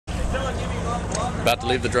About to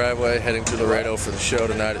leave the driveway, heading to Laredo for the show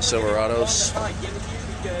tonight at Silverados.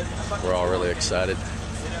 We're all really excited.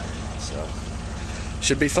 So,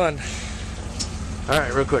 should be fun.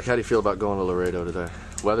 Alright, real quick, how do you feel about going to Laredo today?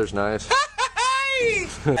 Weather's nice.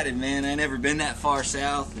 Excited, man. I never been that far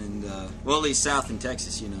south, and well, at least south in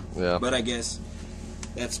Texas, you know. Yeah. But I guess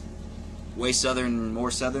that's way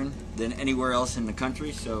more southern than anywhere else in the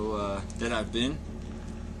country. So that I've been.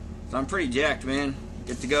 So I'm pretty jacked, man.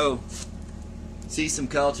 Get to go see some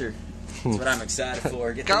culture. That's what I'm excited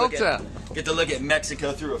for. Get to look at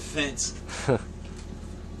Mexico through a fence.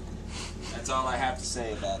 That's all I have to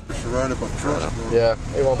say about it. Surrounded by trucks. Yeah,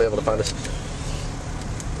 he won't be able to find us.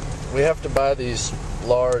 We have to buy these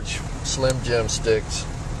large Slim Jim sticks,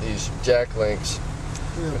 these Jack Links,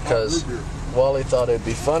 because Wally thought it'd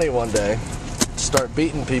be funny one day to start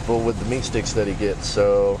beating people with the meat sticks that he gets.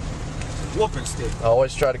 So Whooping stick. I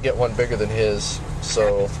always try to get one bigger than his.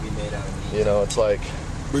 So you know, it's like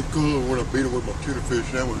Be cool when I beat him with my tuna fish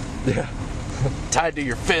sandwich. Yeah, tied to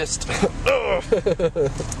your fist.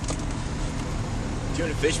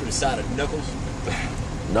 Tuna fish with a side of knuckles.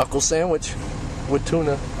 Knuckle sandwich with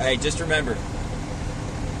tuna. Hey, just remember,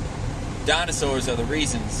 dinosaurs are the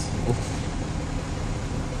reasons.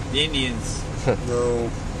 The Indians. No.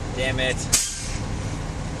 Damn it.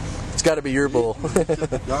 It's got to be your bull.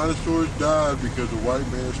 Dinosaurs died because the white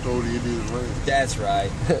man stole the Indians' land. That's right.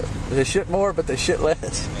 They shit more, but they shit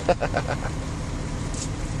less.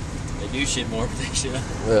 They do shit more, but they shit.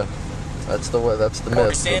 Yeah, that's the way. That's the Corey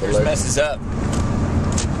myth. Sanders messes up.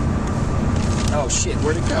 Oh shit,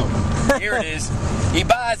 where'd it go? Here it is. He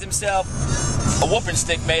buys himself a whooping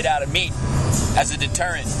stick made out of meat as a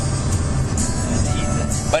deterrent.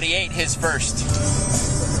 But he ate his first.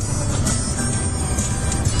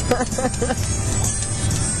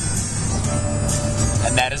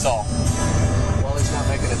 And that is all. Well, he's not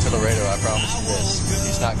making it to Laredo, I promise you this.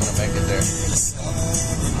 He's not going to make it there.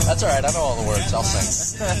 That's alright, I know all the words. I'll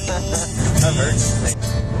sing. I've heard.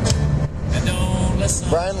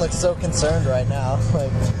 Brian looks so concerned right now.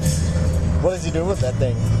 Like, what is he doing with that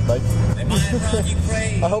thing? Like,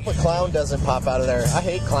 I hope a clown doesn't pop out of there. I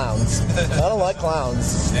hate clowns. I don't like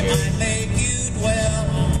clowns.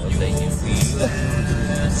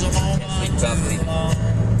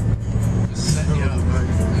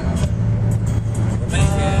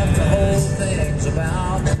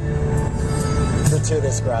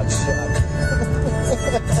 Gratuitous garage shop.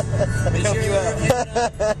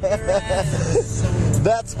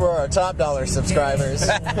 That's for our top dollar subscribers.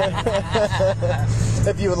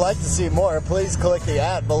 If you would like to see more, please click the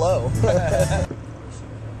ad below.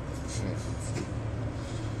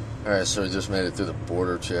 Alright, so we just made it through the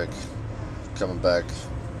border check. Coming back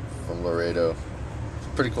from Laredo.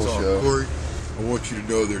 Pretty cool show. Corey, I want you to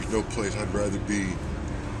know there's no place I'd rather be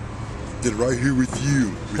than right here with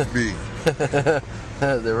you, with me.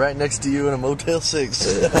 They're right next to you in a Motel 6.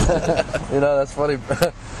 You know, that's funny.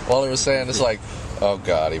 Wally was saying, it's like, oh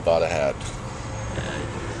God, he bought a hat.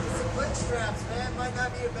 Foot straps, man. Might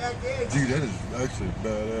not be a bad gig. Dude, that is actually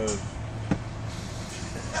badass.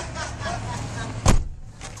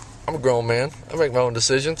 I'm a grown man. I make my own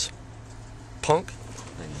decisions. Punk.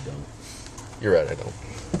 No, you don't. You're right, I don't.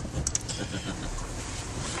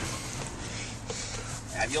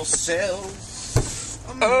 Have yourself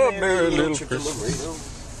a merry little trip to Laredo.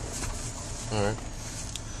 Alright.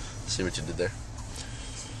 See what you did there.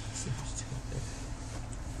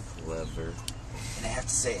 Clever. And I have to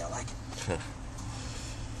say, I like it.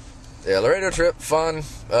 Yeah, Laredo trip, fun.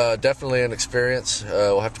 Definitely an experience.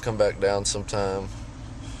 We'll have to come back down sometime.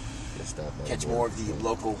 Catch more of the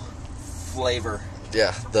local flavor.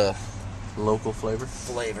 Yeah, the local flavor.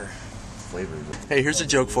 Flavor. Hey, here's a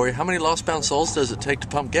joke for you. How many lost bound souls does it take to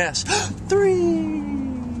pump gas? 3!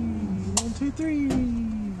 1, 2, 3.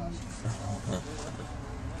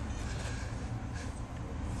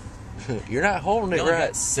 You're not holding it only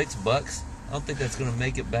right. got $6. I don't think that's going to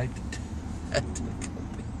make it back to the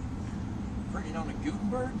company. Bring it on a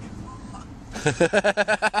Gutenberg?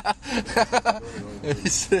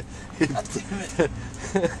 God damn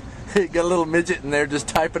it. You got a little midget in there just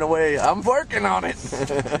typing away. I'm working on it.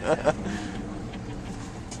 $6.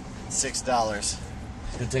 It's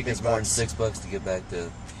going to take us more than $6 to get back to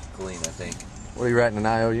Killeen, I think. What are you writing, an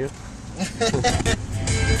IOU?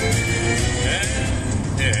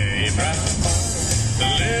 Hey,